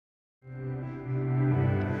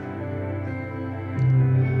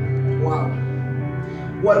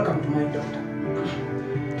Welcome to my doctor.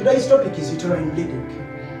 Today's topic is uterine bleeding.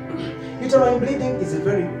 Uterine bleeding is a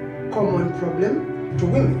very common problem to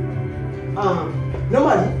women.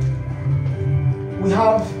 Normally, we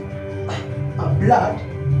have blood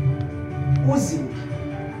oozing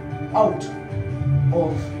out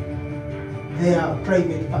of their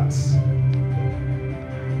private parts.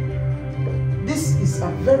 This is a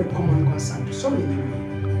very common concern to so many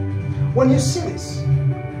women. When you see this,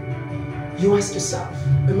 you ask yourself,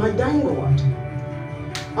 am I dying or what?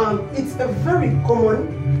 It's a very common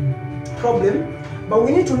problem, but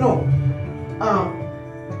we need to know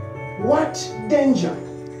what danger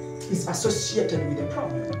is associated with the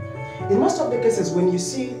problem. In most of the cases, when you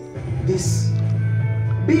see this,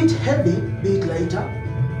 be it heavy, be it lighter,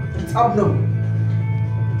 it's abnormal.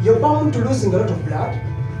 You're bound to losing a lot of blood,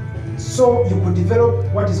 so you could develop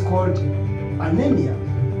what is called anemia.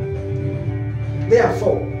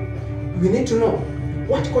 Therefore, we need to know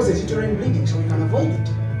what causes uterine bleeding so we can avoid it.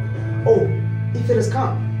 Or, if it has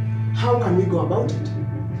come, how can we go about it?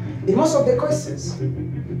 In most of the cases,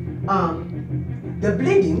 the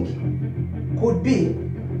bleeding could be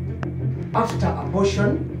after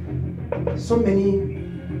abortion. So many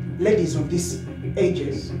ladies of these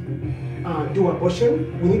ages do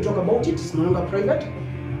abortion. We need to talk about it, it's no longer private.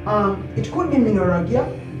 It could be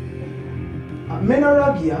menorrhagia.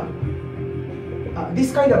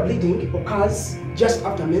 This kind of bleeding occurs just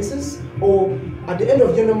after menses, or at the end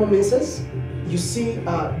of your normal menses, you see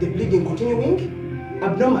the bleeding continuing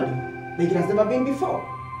abnormally, like it has never been before.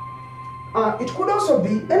 It could also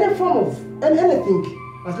be any form of anything,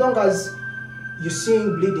 as long as you're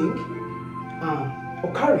seeing bleeding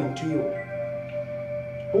occurring to you.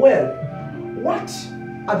 Well, what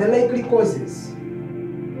are the likely causes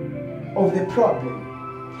of the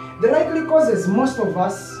problem? The likely causes, most of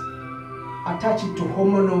us attach it to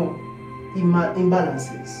hormonal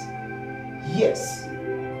imbalances. Yes,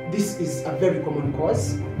 this is a very common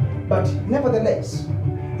cause, but nevertheless,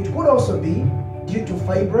 it could also be due to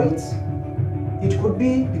fibroids. It could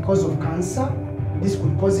be because of cancer. This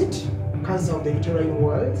could cause it, cancer of the uterine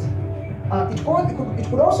walls. It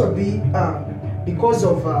could also be because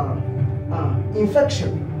of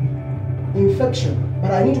infection,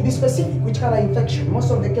 but I need to be specific. Which kind of infection? Most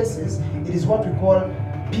of the cases, it is what we call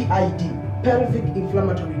PID, pelvic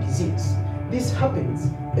inflammatory disease. This happens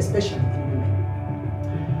especially in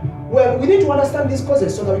women. Well, we need to understand these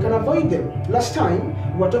causes so that we can avoid them. Last time,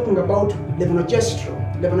 we were talking about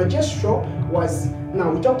levonorgestrel. Levonorgestrel was, now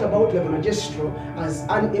we talked about levonorgestrel as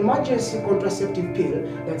an emergency contraceptive pill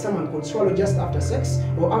that someone could swallow just after sex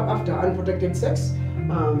or after unprotected sex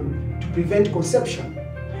to prevent conception.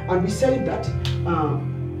 And we said that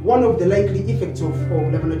one of the likely effects of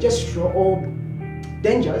levonorgestrel or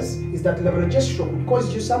dangers is that levonorgestrel could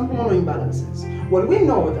cause you some hormonal imbalances. Well, we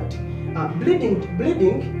know that bleeding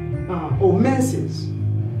or menses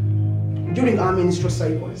during our menstrual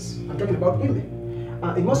cycles, I'm talking about women,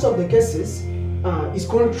 in most of the cases is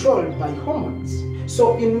controlled by hormones.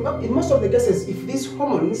 So in most of the cases, if these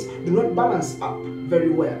hormones do not balance up very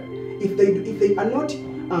well, if they are not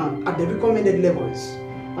at the recommended levels,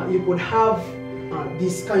 you could have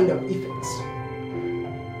this kind of effects.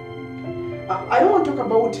 I don't want to talk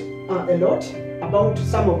about a lot about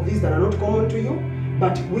some of these that are not common to you,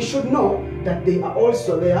 but we should know that they are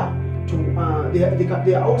also there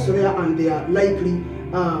they are also there, and they are likely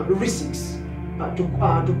risks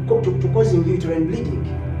to causing uterine bleeding.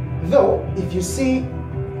 Though, if you see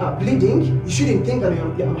bleeding, you shouldn't think that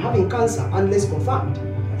I'm having cancer unless confirmed.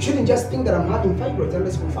 You shouldn't just think that I'm having fibroids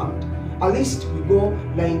unless confirmed. At least we go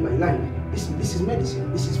line by line. This is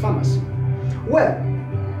medicine. This is pharmacy. Well,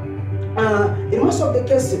 in most of the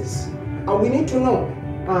cases, we need to know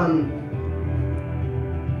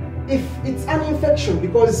if it's an infection,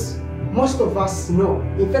 because most of us know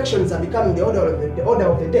infections are becoming the order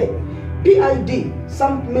of the day. PID,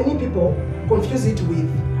 many people confuse it with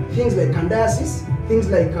things like candidiasis, things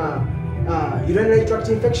like urinary tract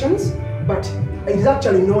infections, but it is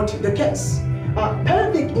actually not the case.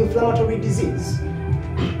 Pelvic inflammatory disease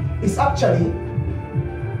is actually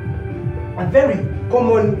a very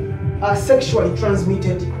common sexually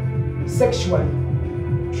transmitted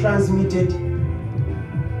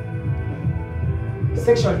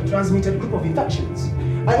group of infections.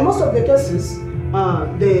 And in most of the cases,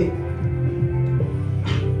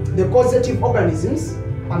 the causative organisms,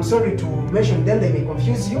 I'm sorry to mention them, they may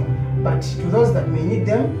confuse you, but to those that may need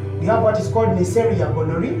them, we have what is called Neisseria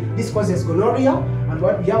gonorrhoeae. This causes gonorrhea, and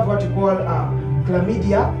we have what we call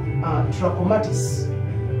chlamydia trachomatis.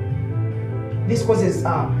 This causes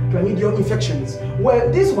chlamydial infections. Well,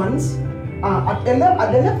 these ones at the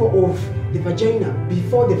level of the vagina,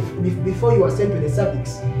 before you are sent to the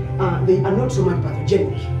cervix, they are not so much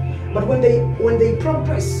pathogenic. But when they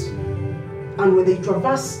progress and when they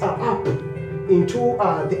traverse up into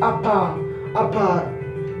the upper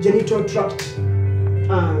genital tract,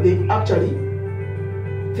 they actually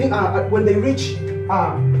think when they reach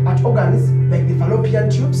at organs like the fallopian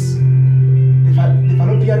tubes,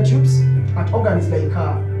 at organs like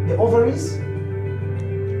the ovaries,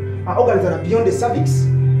 organs that are beyond the cervix,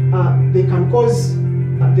 they can cause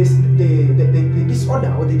the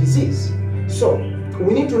disorder or the disease. So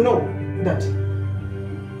we need to know that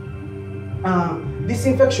this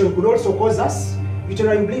infection could also cause us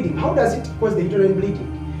uterine bleeding. How does it cause the uterine bleeding?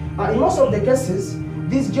 In most of the cases,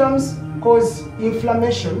 these germs cause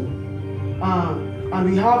inflammation, and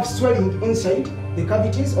we have swelling inside the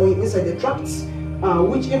cavities or inside the tracts,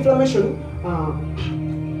 which inflammation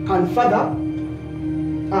can further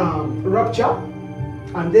rupture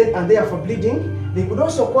and therefore bleeding. They could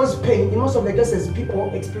also cause pain. In most of the cases,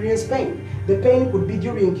 people experience pain. The pain could be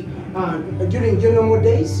during your normal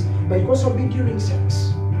days, but it could also be during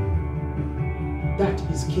sex. That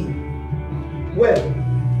is key. Well,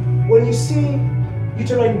 when you see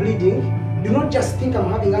uterine bleeding, do not just think I'm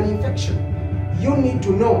having an infection. You need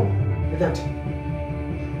to know that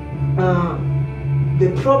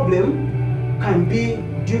the problem can be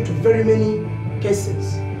due to very many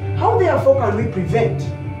cases. How therefore can we prevent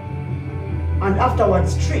and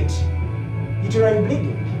afterwards treat uterine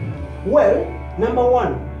bleeding? Well, number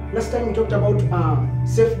one, last time we talked about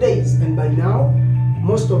safe days, and by now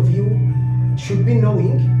most of you should be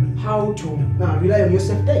knowing how to rely on your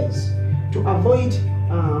safe days to avoid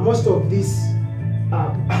most of this,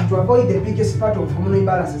 to avoid the biggest part of hormonal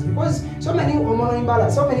imbalances, because so many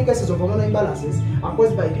cases of hormonal imbalances are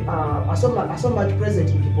caused by are so much present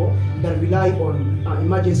in people that rely on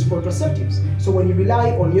emergency contraceptives. So when you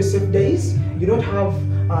rely on your safe days, you don't have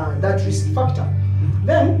that risk factor.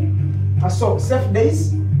 Then, so safe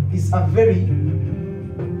days is a very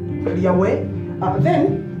clear way. How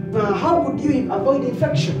could you avoid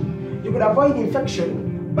infection? You could avoid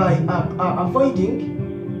infection by avoiding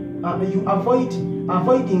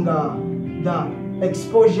the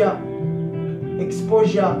exposure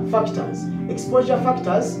factors. Exposure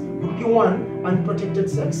factors would be one, unprotected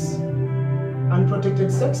sex, and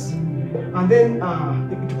then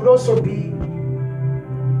it could also be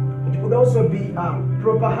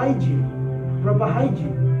proper hygiene.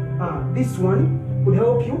 This one could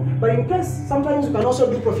help you, but in case sometimes you can also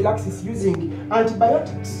do prophylaxis using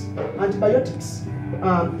antibiotics.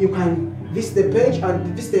 You can visit the page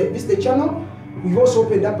and visit the channel. We've also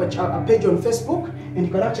opened up a page on Facebook, and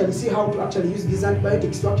you can actually see how to actually use these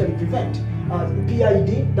antibiotics to actually prevent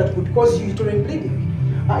PID that could cause you uterine bleeding.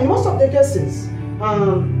 In most of the cases,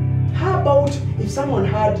 how about if someone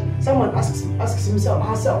asks himself,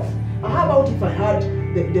 herself, how about if I had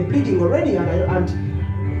the bleeding already and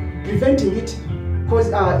preventing it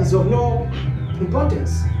is of no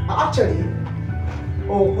importance, actually,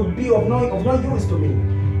 or could be of no use to me?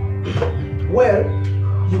 Well,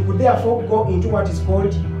 you could therefore go into what is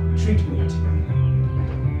called treatment.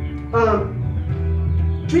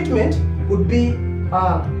 Treatment would be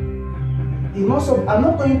in most of. I'm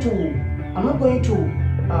not going to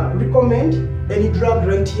recommend any drug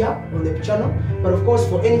right here on the channel, but of course,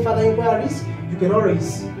 for any further inquiries, you can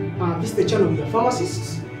always visit the channel with your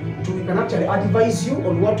pharmacists. We can actually advise you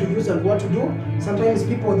on what to use and what to do. Sometimes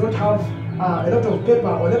people don't have a lot of paper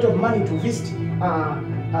or a lot of money to visit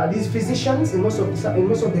these physicians. In most of the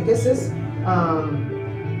cases,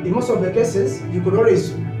 you could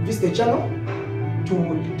always visit the channel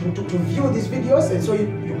to view these videos, and so you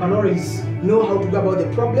can always know how to go about the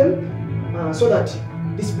problem, so that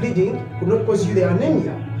this bleeding could not cause you the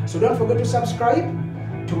anemia. So don't forget to subscribe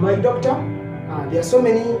to my doctor. There are so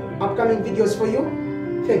many upcoming videos for you.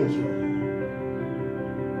 Thank you.